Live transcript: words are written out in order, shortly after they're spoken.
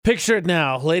Picture it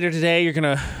now. Later today, you're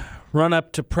going to run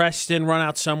up to Preston, run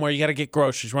out somewhere. You got to get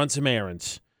groceries, run some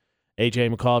errands.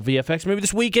 AJ McCall at VFX. Maybe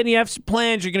this weekend you have some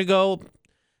plans. You're going to go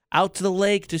out to the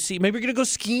lake to see. Maybe you're going to go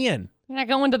skiing. You're not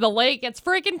going to the lake. It's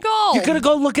freaking cold. You're going to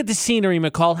go look at the scenery,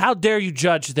 McCall. How dare you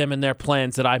judge them and their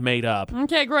plans that I made up?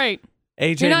 Okay, great.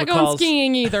 AJ You're not McCall's, going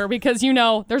skiing either because,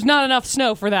 there's not enough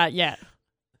snow for that yet.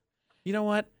 You know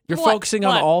what? You're What? focusing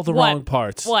on What? all the What? wrong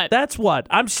parts. What? That's what.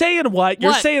 I'm saying what.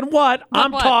 You're What? saying what.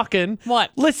 I'm What? talking.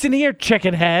 What? Listen here,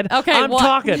 chicken head. Okay, I'm what?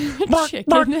 talking. Bark, Chicken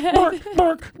bark, head. bark,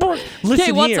 bark, bark. Listen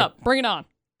Okay, what's here. up? Bring it on.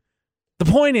 The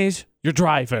point is, you're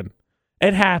driving.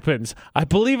 It happens. I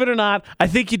believe it or not, I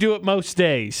think you do it most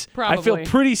days. Probably. I feel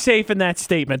pretty safe in that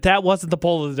statement. That wasn't the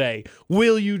poll of the day.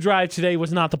 Will you drive today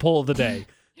was not the poll of the day.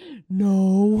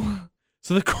 No.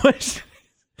 So the question,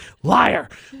 liar.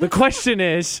 The question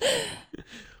is,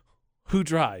 who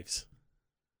drives?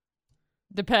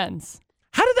 Depends.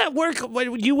 How did that work?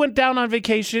 When you went down on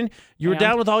vacation, you were And?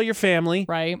 down with all your family.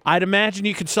 Right. I'd imagine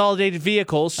you consolidated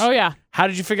vehicles. Oh, yeah. How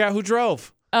did you figure out who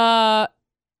drove?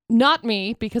 Not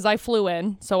me because I flew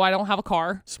in, so I don't have a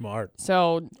car. Smart.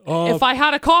 So if I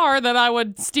had a car, then I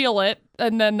would steal it,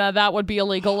 and then that would be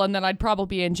illegal, and then I'd probably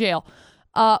be in jail.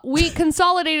 We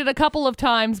consolidated a couple of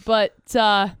times, but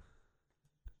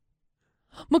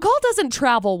McCall doesn't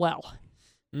travel well.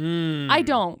 I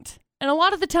don't. And a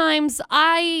lot of the times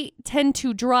I tend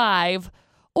to drive,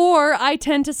 or I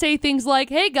tend to say things like,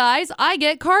 hey guys, I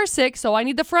get car sick, so I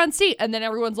need the front seat. And then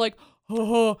everyone's like,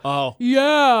 oh,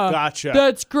 yeah. Gotcha.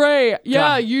 That's great.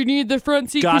 Yeah, you need the front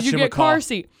seat because you Gotcha, get McCall. car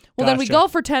seat. Well, then we Gotcha. go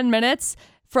for 10 minutes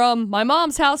from my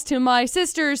mom's house to my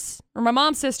sister's, or my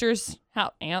mom's sister's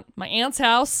house, my aunt's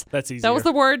house. That's easier. That was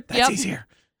the word. That's easier.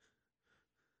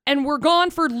 And we're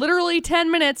gone for literally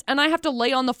 10 minutes, and I have to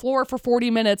lay on the floor for 40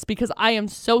 minutes because I am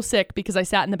so sick because I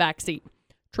sat in the back seat.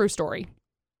 True story.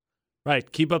 Right.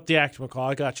 Keep up the act, McCall.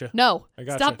 I got you. No. I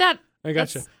gotcha. Stop that. I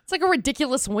got you. It's like a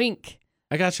ridiculous wink.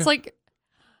 I got you. It's like,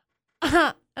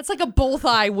 that's like a both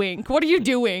eye wink. What are you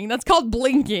doing? That's called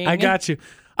blinking. I got you.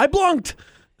 I blunked.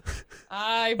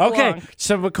 I blunked. Okay.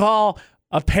 So McCall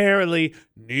apparently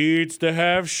needs to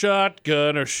have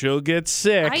shotgun or she'll get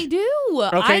sick. I do.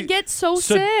 Okay, I get so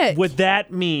sick. Would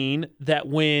that mean that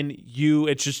when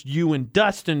it's just you and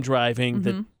Dustin driving,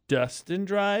 that Dustin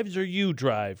drives or you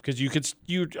drive? Because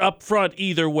you up front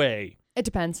either way. It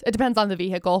depends. It depends on the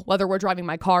vehicle, whether we're driving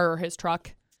my car or his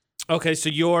truck. Okay, so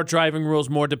your driving rules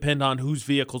more depend on whose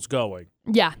vehicle's going.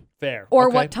 Yeah. Fair. Or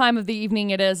okay. what time of the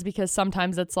evening it is, because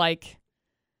sometimes it's like,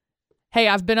 hey,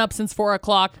 I've been up since 4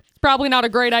 o'clock. It's probably not a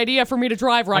great idea for me to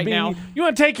drive right now. You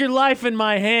want to take your life in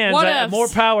my hands. What ifs? More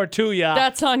power to you.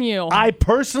 That's on you. I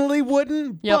personally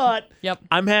wouldn't, Yep. but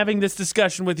I'm having this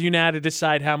discussion with you now to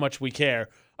decide how much we care.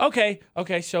 Okay,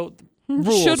 so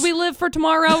rules. Should we live for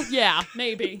tomorrow? Yeah,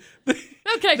 maybe.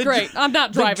 Okay, great. I'm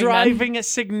not driving The driving a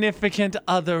significant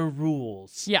other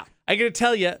rules. Yeah. I got to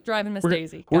tell you. Driving Miss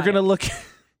Daisy. We're going to look.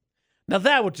 Now,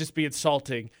 that would just be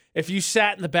insulting. If you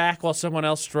sat in the back while someone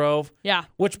else drove. Yeah.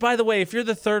 Which, by the way, if you're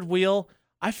the third wheel,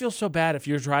 I feel so bad if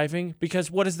you're driving because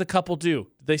what does the couple do?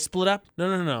 They split up?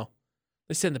 No.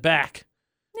 They sit in the back.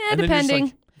 Yeah, And then you're just depending.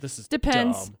 like, this is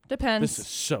Depends. dumb. Depends. This is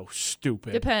so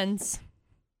stupid. Depends.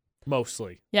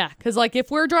 Mostly. Yeah, because like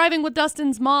if we're driving with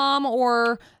Dustin's mom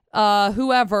or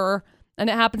whoever, and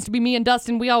it happens to be me and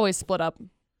Dustin, we always split up.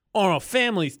 Oh, no,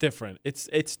 family's different. It's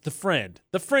the friend.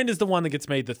 The friend is the one that gets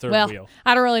made the third Well, wheel.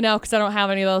 I don't really know because I don't have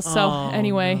any of those. So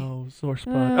anyway. No, sore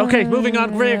spot. Okay, moving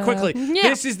on very quickly. Yeah.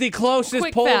 This is the closest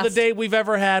Quick, poll of the fast. day we've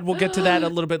ever had. We'll get to that a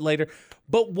little bit later.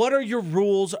 But what are your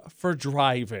rules for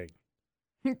driving?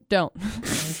 Don't.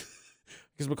 Because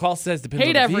McCall says depends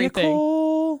Hate on the everything.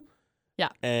 vehicle. Yeah.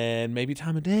 And maybe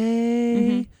time of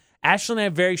day. Ashley and I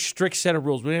have a very strict set of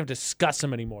rules. We don't have to discuss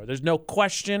them anymore. There's no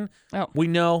question. Oh. We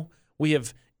know. We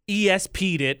have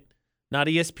ESP'd it. Not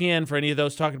ESPN for any of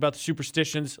those talking about the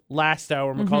superstitions. Last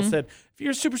hour, McCall said, if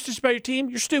you're superstitious about your team,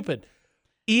 you're stupid.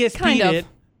 ESP'd Kind of. it.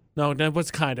 No, that was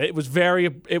kind of. It was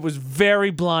very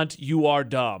blunt. You are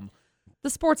dumb. The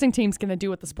sportsing team's going to do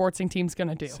what the sportsing team's going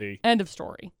to do. See. End of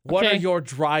story. What Okay? are your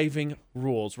driving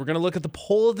rules? We're going to look at the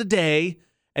poll of the day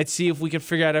and see if we can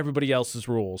figure out everybody else's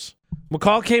rules.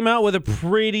 McCall came out with a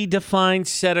pretty defined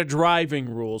set of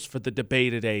driving rules for the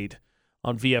debate at 8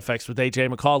 on VFX with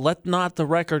AJ McCall. Let the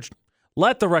record show.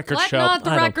 Let not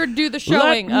the record do the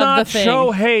showing Let not of the thing.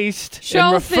 show haste Show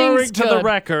in referring things to the good.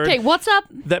 record Okay, what's up?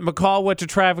 that McCall went to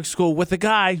traffic school with a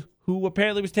guy who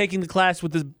apparently was taking the class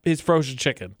with his frozen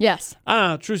chicken. Yes.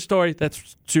 True story.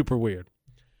 That's super weird.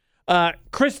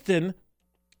 Kristen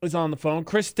is on the phone.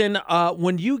 Kristen,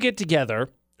 when you get together,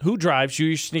 who drives you?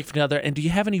 Your significant other, and do you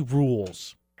have any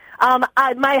rules?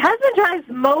 My husband drives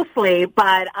mostly,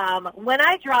 but when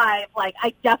I drive, like,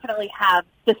 I definitely have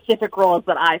specific rules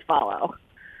that I follow.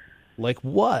 Like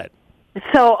what?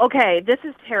 So, okay, this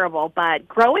is terrible, but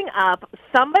growing up,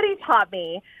 somebody taught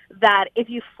me that if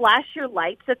you flash your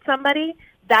lights at somebody,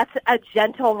 that's a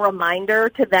gentle reminder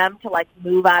to them to, like,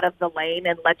 move out of the lane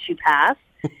and let you pass.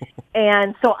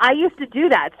 And so I used to do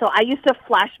that. So I used to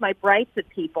flash my brights at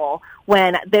people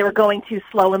when they were going too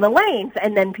slow in the lanes,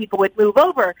 and then people would move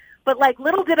over. But, like,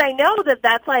 little did I know that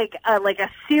that's, like a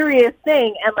serious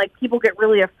thing, and, like, people get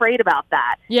really afraid about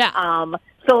that. Yeah.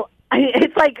 So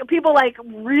it's like people, like,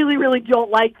 really, really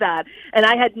don't like that, and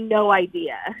I had no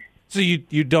idea. So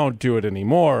you don't do it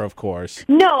anymore, of course.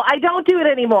 No, I don't do it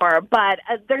anymore, but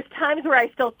there's times where I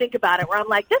still think about it, where I'm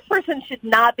like, this person should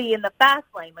not be in the fast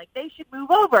lane. Like, they should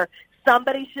move over.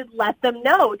 Somebody should let them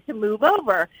know to move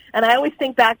over. And I always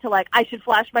think back to, like, I should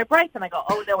flash my brights, and I go,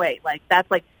 oh, no, wait, like, that's,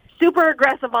 like, super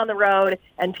aggressive on the road,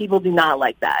 and people do not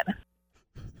like that.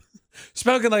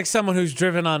 Spoken like someone who's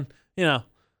driven on,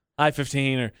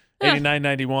 I-15 or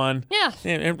 8991. Yeah.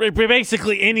 And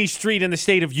basically any street in the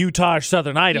state of Utah or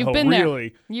southern Idaho, You've been really.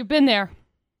 there. You've been there.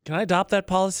 Can I adopt that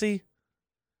policy?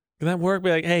 Can that work?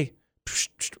 Be like, hey,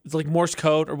 it's like Morse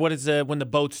code, or what is when the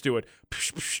boats do it?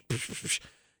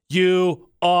 You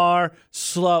are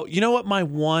slow. You know what my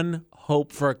one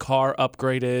hope for a car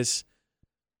upgrade is?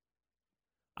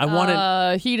 I want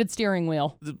a heated steering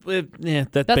wheel. Yeah,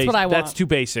 that's what I want. That's too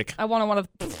basic. I want one of.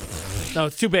 No,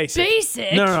 it's too basic.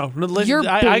 Basic? No. Listen, You're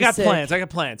I got basic.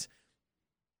 plans.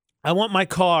 I want my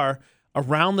car,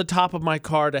 around the top of my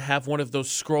car, to have one of those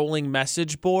scrolling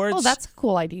message boards. Oh, that's a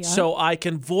cool idea. So I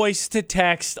can voice to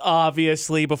text,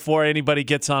 obviously, before anybody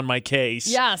gets on my case.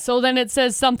 Yeah, so then it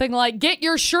says something like, get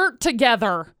your shirt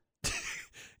together.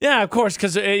 Yeah, of course,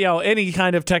 because any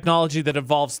kind of technology that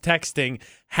involves texting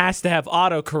has to have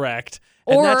autocorrect.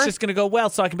 And that's just going to go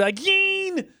well, so I can be like,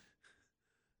 yeen!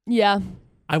 Yeah.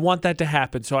 I want that to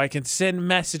happen so I can send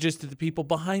messages to the people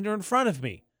behind or in front of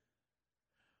me.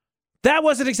 That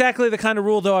wasn't exactly the kind of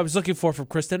rule, though, I was looking for from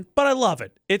Kristen, but I love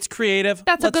it. It's creative.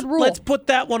 That's a good rule. Let's put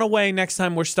that one away next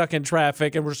time we're stuck in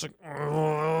traffic and we're just like...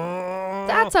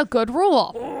 That's a good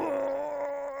rule.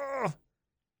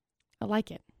 I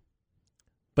like it.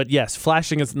 But yes,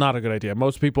 flashing is not a good idea.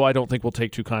 Most people, I don't think, will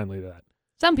take too kindly to that.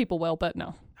 Some people will, but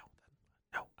no.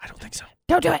 No, I don't think so.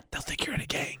 Don't do it. They'll think you're in a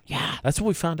gang. Yeah. That's what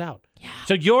we found out. Yeah.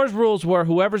 So yours rules were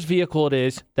whoever's vehicle it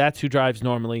is, that's who drives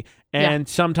normally. And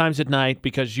sometimes at night,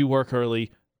 because you work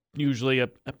early, usually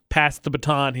pass the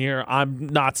baton here, I'm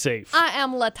not safe. I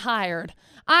am tired.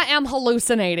 I am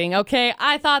hallucinating, okay?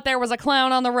 I thought there was a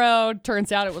clown on the road.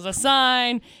 Turns out it was a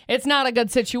sign. It's not a good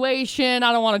situation.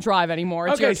 I don't want to drive anymore.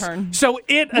 It's your turn. So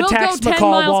it We'll attacks go 10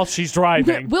 McCall miles. while she's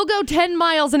driving. We'll go 10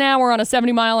 miles an hour on a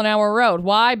 70-mile-an-hour road.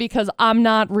 Why? Because I'm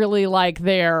not really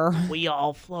there. We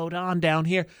all float on down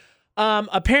here.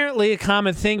 Apparently, a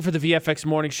common thing for the VFX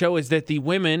morning show is that the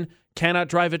women cannot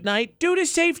drive at night due to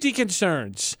safety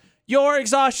concerns. Your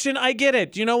exhaustion, I get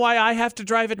it. Do you know why I have to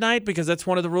drive at night? Because that's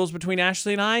one of the rules between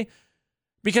Ashley and I.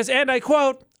 Because, and I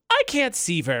quote, I can't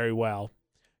see very well.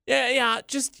 Yeah,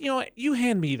 just, you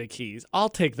hand me the keys. I'll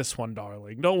take this one,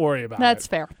 darling. Don't worry about it. That's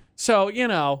fair. So, you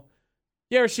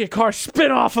ever see a car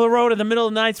spin off of the road in the middle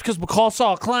of the night because McCall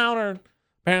saw a clown, or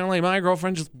apparently my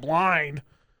girlfriend's just blind.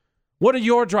 What are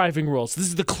your driving rules? This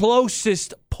is the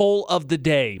closest poll of the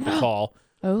day, McCall.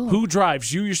 Oh. Who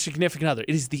drives? You, your significant other.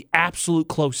 It is the absolute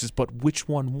closest, but which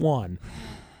one won?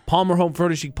 Palmer Home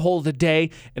Furnishing poll of the day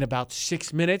in about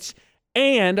 6 minutes.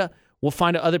 And we'll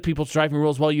find out other people's driving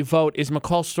rules while you vote. Is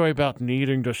McCall's story about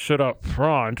needing to sit up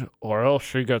front or else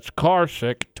she gets car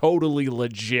sick totally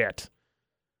legit?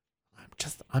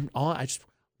 I'm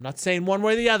not saying one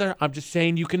way or the other. I'm just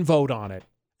saying you can vote on it.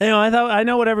 I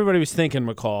know what everybody was thinking,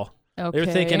 McCall. Okay. They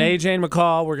were thinking AJ and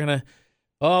McCall,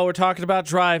 we're talking about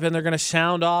driving. They're going to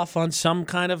sound off on some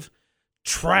kind of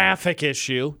traffic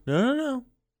issue. No.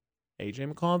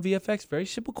 AJ McCall and VFX, very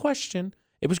simple question.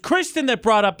 It was Kristen that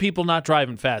brought up people not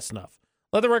driving fast enough.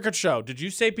 Let the record show. Did you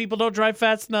say people don't drive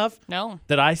fast enough? No.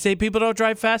 Did I say people don't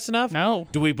drive fast enough? No.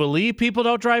 Do we believe people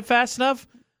don't drive fast enough?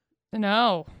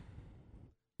 No.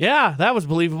 Yeah, that was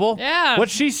believable. Yeah. What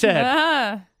she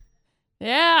said.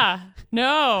 Yeah.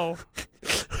 No.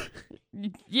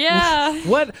 Yeah.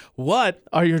 What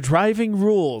are your driving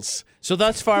rules? So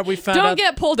thus far we found out Don't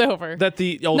get pulled over. that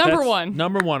Number one.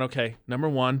 Number one, okay. Number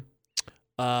 1.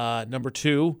 Number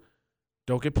 2,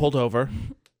 don't get pulled over.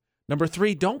 Number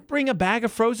 3, don't bring a bag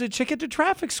of frozen chicken to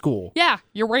traffic school. Yeah,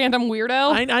 you random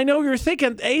weirdo. I know you're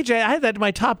thinking, AJ, I had that in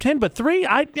my top 10, but 3,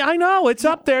 I know, it's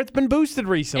up there. It's been boosted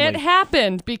recently. It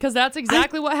happened because that's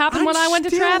exactly what happened when I went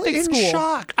to traffic in school.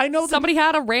 Shock. I know somebody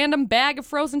had a random bag of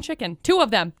frozen chicken. 2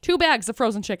 of them. 2 bags of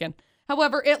frozen chicken.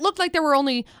 However, it looked like there were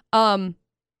only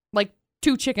like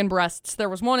 2 chicken breasts. There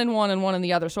was one in one and one in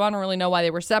the other, so I don't really know why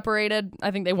they were separated.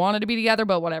 I think they wanted to be together,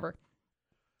 but whatever.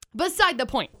 Beside the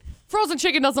point. Frozen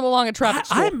chicken doesn't belong at traffic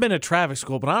school. I haven't been at traffic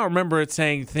school, but I don't remember it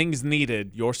saying things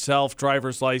needed: yourself,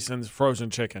 driver's license, frozen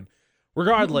chicken.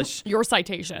 Regardless, your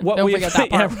citation. Don't forget that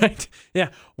part. Yeah, right. Yeah.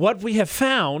 What we have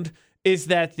found is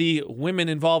that the women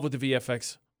involved with the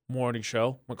VFX morning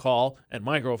show, McCall and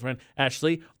my girlfriend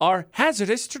Ashley, are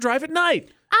hazardous to drive at night.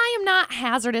 I am not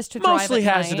hazardous to drive at night. Mostly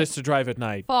hazardous to drive at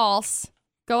night. False.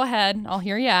 Go ahead. I'll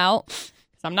hear you out.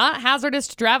 I'm not hazardous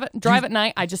to drive at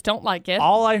night. I just don't like it.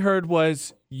 All I heard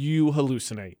was you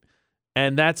hallucinate.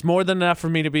 And that's more than enough for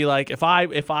me to be like, if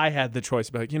I had the choice,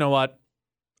 be like, you know what?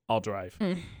 I'll drive.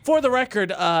 For the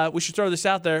record, we should throw this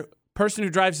out there. Person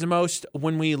who drives the most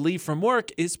when we leave from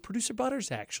work is producer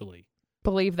Butters, actually.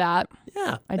 Believe that.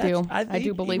 Yeah. I do. I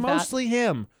do believe that. Mostly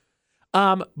him.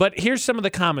 But here's some of the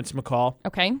comments, McCall.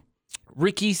 Okay.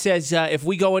 Ricky says, if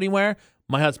we go anywhere,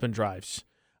 my husband drives.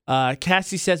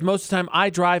 Cassie says, most of the time I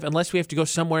drive unless we have to go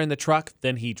somewhere in the truck,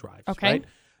 then he drives. Okay. Right?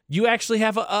 You actually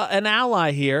have an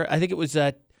ally here. I think it was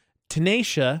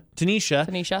Tanisha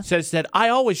says that I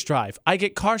always drive. I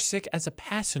get car sick as a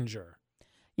passenger.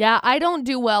 Yeah, I don't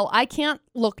do well. I can't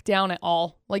look down at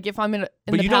all. Like if I'm in the passenger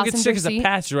seat. But you don't get sick as a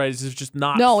passenger, right? It's just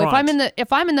not No, front.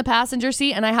 if I'm in the passenger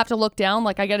seat and I have to look down,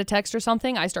 like I get a text or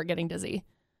something, I start getting dizzy.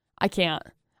 I can't.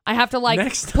 I have to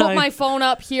put my phone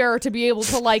up here to be able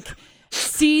to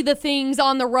see the things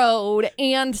on the road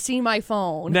and see my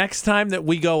phone. Next time that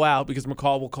we go out, because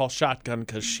McCall will call shotgun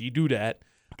because she do that.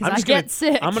 Because I get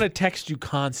sick. I'm going to text you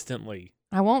constantly.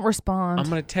 I won't respond. I'm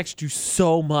going to text you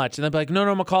so much. And I'll be like, no,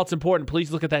 McCall, it's important.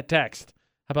 Please look at that text.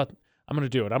 How about, I'm going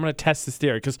to do it. I'm going to test this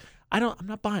theory because I'm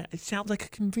not buying it. It sounds like a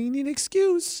convenient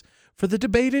excuse for the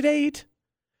debate at 8.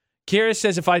 Kira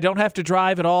says, if I don't have to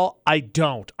drive at all, I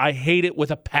don't. I hate it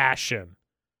with a passion.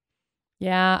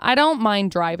 Yeah, I don't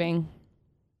mind driving.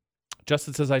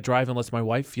 Justin says, I drive unless my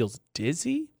wife feels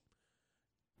dizzy.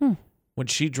 When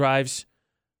she drives,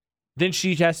 then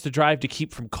she has to drive to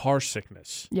keep from car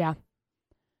sickness. Yeah.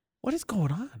 What is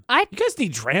going on? You guys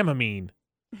need Dramamine.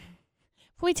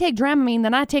 If we take Dramamine,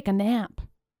 then I take a nap.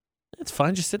 That's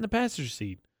fine. Just sit in the passenger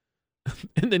seat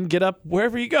and then get up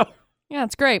wherever you go. Yeah,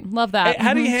 it's great. Love that. Hey,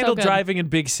 how do you handle driving in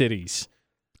big cities?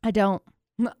 I don't.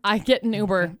 I get an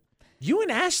Uber. You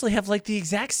and Ashley have the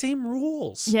exact same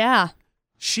rules. Yeah.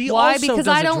 Why? Because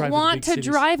I don't want to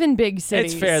drive in big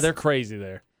cities. It's fair. They're crazy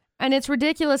there. And it's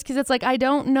ridiculous because it's I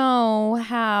don't know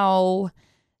how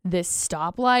this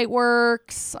stoplight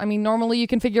works. I mean, normally you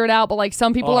can figure it out, but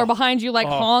some people are behind you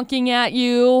honking at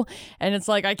you. And it's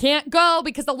I can't go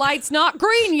because the light's not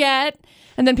green yet.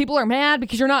 And then people are mad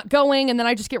because you're not going. And then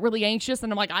I just get really anxious.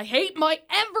 And I'm I hate my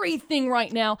everything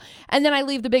right now. And then I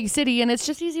leave the big city and it's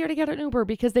just easier to get an Uber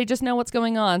because they just know what's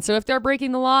going on. So if they're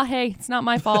breaking the law, hey, it's not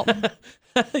my fault.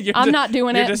 I'm not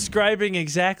doing it. You're describing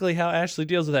exactly how Ashley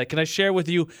deals with that. Can I share with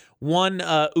you one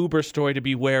Uber story to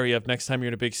be wary of next time you're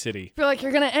in a big city? Feel like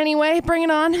you're going to anyway. Bring it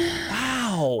on.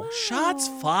 Wow. Shots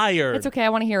fired. It's okay. I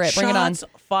want to hear it. Bring it on. Shots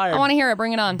fired. I want to hear it.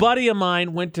 Bring it on. Buddy of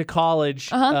mine went to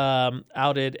college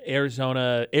out at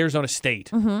Arizona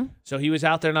State. Mm-hmm. So he was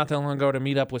out there not that long ago to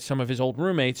meet up with some of his old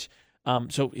roommates.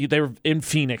 They were in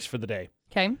Phoenix for the day.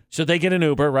 Okay. So they get an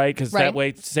Uber, right? Because that way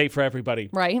it's safe for everybody.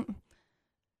 Right.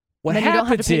 What then happens you don't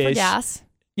have to pay is, for gas.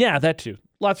 Yeah, that too.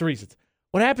 Lots of reasons.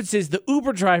 What happens is the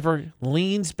Uber driver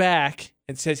leans back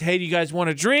and says, hey, do you guys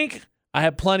want a drink? I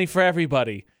have plenty for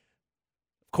everybody.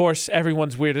 Of course,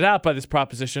 everyone's weirded out by this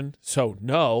proposition, so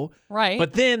no. Right.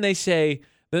 But then they're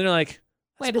like,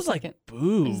 wait a second.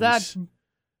 Booze. Is that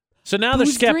so now they're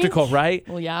skeptical, drink? Right?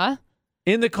 Well, yeah.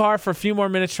 In the car for a few more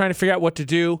minutes trying to figure out what to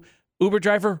do. Uber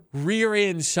driver rear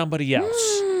ends somebody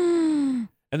else.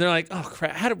 And they're like, oh,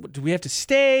 crap. Do we have to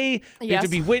stay? We have to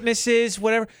be witnesses,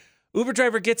 whatever. Uber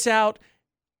driver gets out,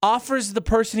 offers the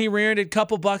person he rear-ended a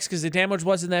couple bucks because the damage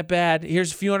wasn't that bad.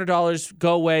 Here's a few $100.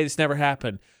 Go away. This never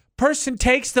happened. Person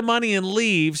takes the money and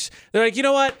leaves. They're like, you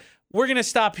know what? We're going to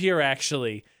stop here,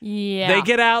 actually. Yeah. They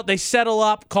get out, they settle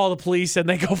up, call the police, and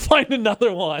they go find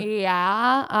another one.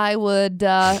 Yeah, I would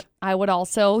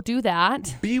also do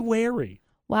that. Be wary.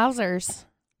 Wowzers.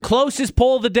 Closest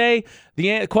poll of the day.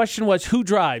 The question was, who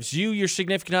drives? You, your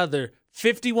significant other.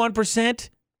 51%.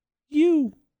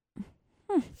 You.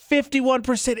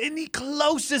 51% in the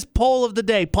closest poll of the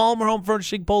day. Palmer Home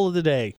Furnishing poll of the day.